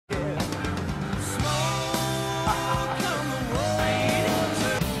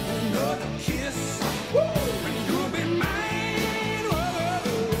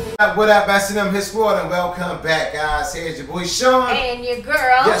What up, S&M His Squad, and welcome back, guys. Here's your boy Sean. And your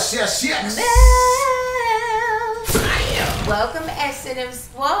girl. Yes. Mel. Welcome, S&M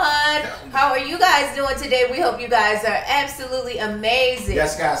Squad. How are you guys doing today? We hope you guys are absolutely amazing.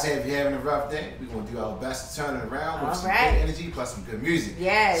 Yes, guys, if you're having a rough day, we're going to do our best to turn it around with some good energy plus some good music.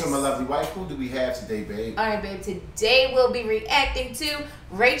 Yes. So, my lovely wife, who do we have today, babe? All right, babe. Today we'll be reacting to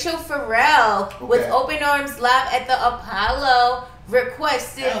Rachelle Ferrell with Open Arms live at the Apollo.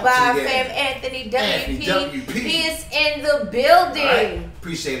 Requested by fam Anthony WP. He is in the building. Right.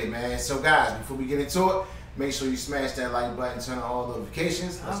 Appreciate it, man. So, guys, before we get into it, make sure you smash that like button, turn on all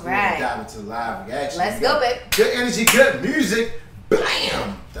notifications. Let's go and dive into the live reaction. Let's go, babe. Good energy, good music.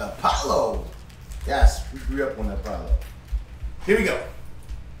 Bam! The Apollo. Yes, we grew up on the Apollo. Here we go.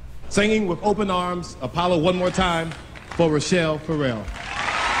 Singing with Open Arms, Apollo one more time for Rachelle Ferrell.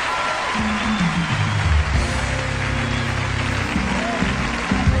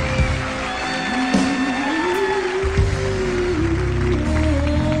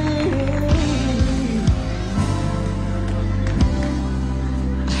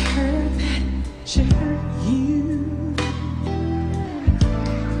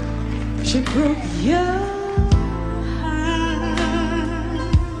 She broke your heart.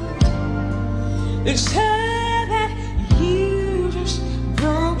 They said that you just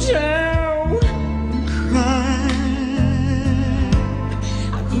broke down and cried.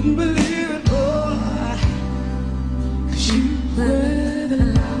 I couldn't believe it, boy, 'cause you were the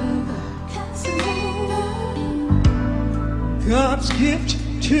love God's gift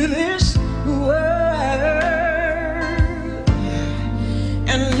to this world.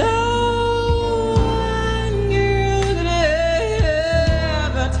 And love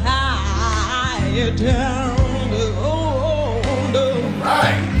down the road.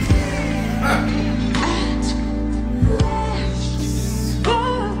 Right.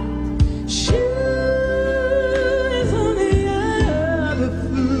 Shoes on the other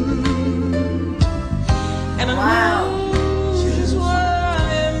foot. And I know she's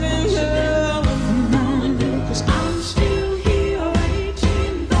running in love with mine, 'cause I'm still here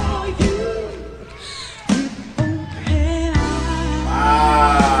waiting for you with open eyes.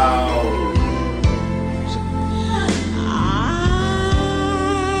 Wow.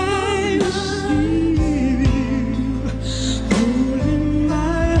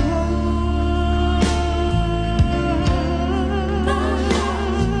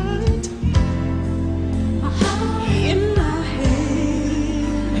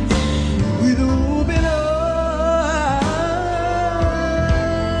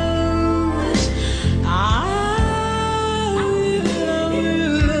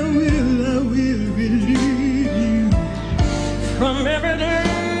 From every day,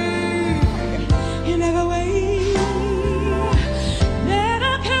 you never wait,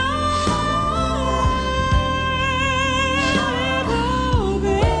 never come with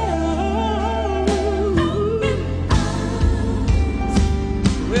open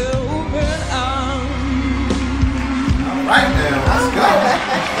arms. All right, now, let's go.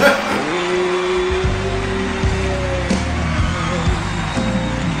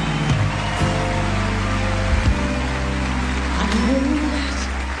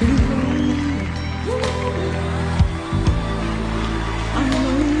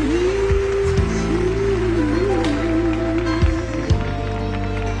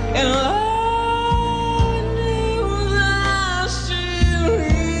 And I knew I still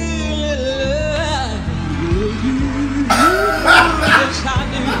really love you. Yes, I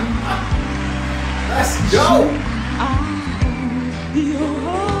do. Let's go. You're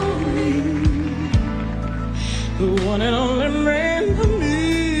the one and only man for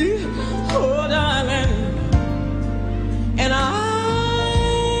me, oh darling. And I'm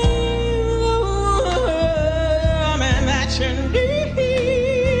the woman that you need.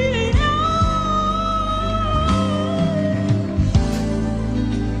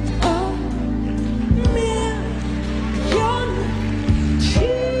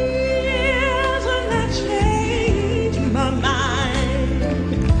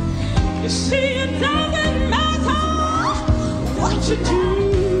 See, it doesn't matter what you do.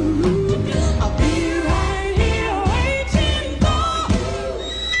 I'll be right here waiting for you.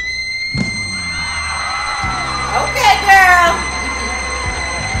 Okay, girl.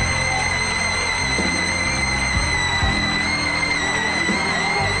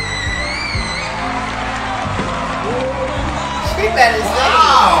 She better sing.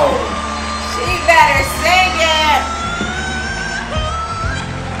 Wow. She better sing it.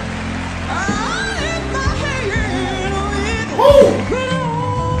 Woo.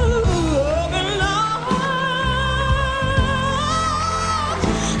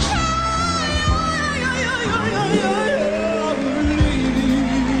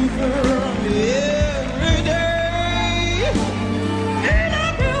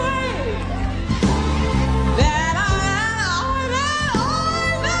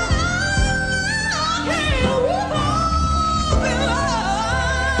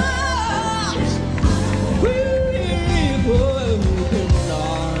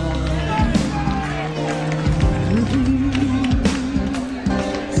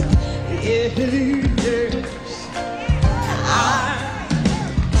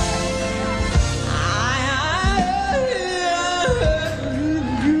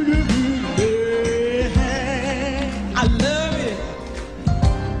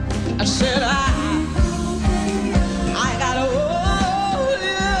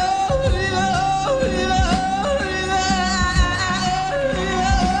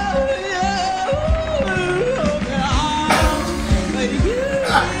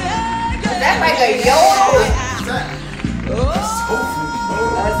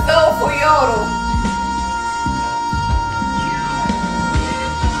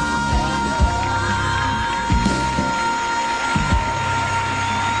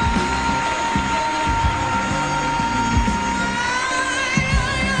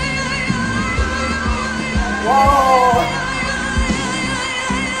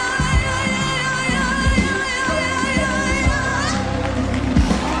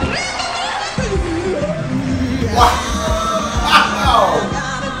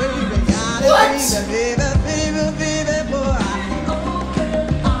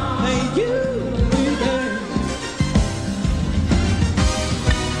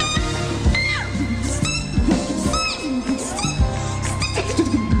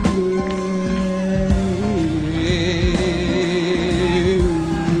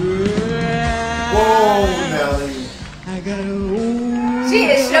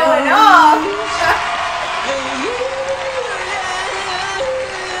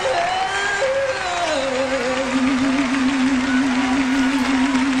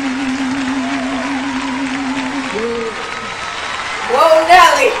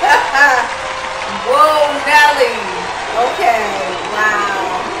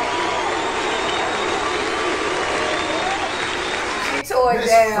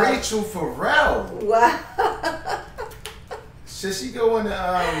 down. Rachelle Ferrell. Wow. Should she go in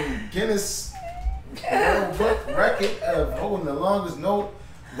the Guinness World Book record of holding the longest note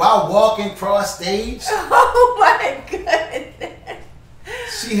while walking cross stage? Oh my goodness.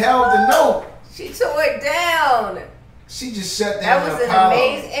 She held the note. She tore it down. She just shut down That was the an Apollo.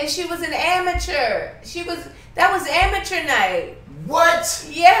 amazing, and she was an amateur. That was amateur night. What?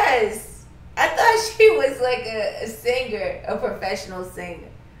 Yes. I thought she was like a singer, a professional singer.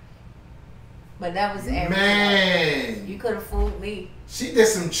 But that was amateur. Man. You could have fooled me. She did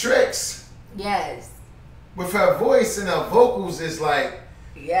some tricks. Yes. With her voice and her vocals is like,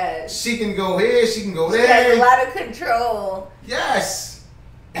 yes. She can go here, she can go She there. has a lot of control. Yes.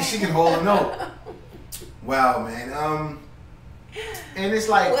 And she can hold a note. Wow, man. And it's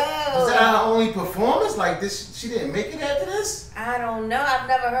like, Whoa. was that her only performance? Like this, she didn't make it after this? I don't know. I've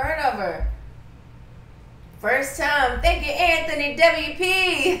never heard of her. First time. Thank you, Anthony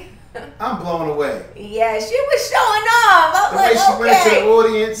WP. I'm blown away. Yeah, she was showing off. I was The way like, she went to the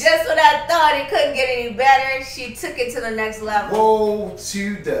audience. Just when I thought it couldn't get any better, she took it to the next level. Whoa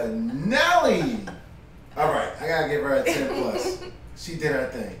to the Nelly. All right, I gotta give her a 10 plus. She did her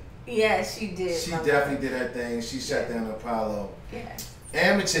thing. Yeah, she did. She definitely did her thing. She shut down Apollo. Yeah.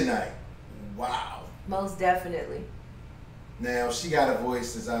 Amateur night. Wow. Most definitely. Now she got a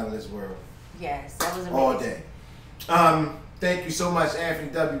voice that's out of this world. Yes, that was amazing. All day. Thank you so much, Anthony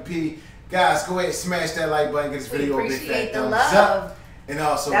WP. Guys, go ahead and smash that like button. Get this video a big fat thumbs up. And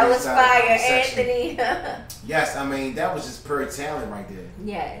also, that was fire, Anthony. Yes, I mean that was just pure talent right there.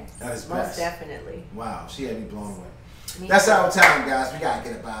 Yes, that is most definitely. Wow, she had me blown away. That's our time, guys. We gotta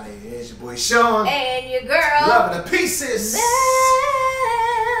get up out of here. It's your boy Sean and your girl. Loving the pieces. Bam!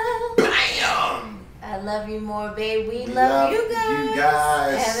 I love you more, babe. We love you guys. You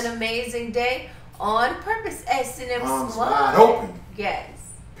guys. Have an amazing day on purpose. S&M Arms Squad. wide open. Yes.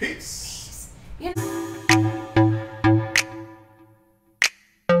 Peace. You know.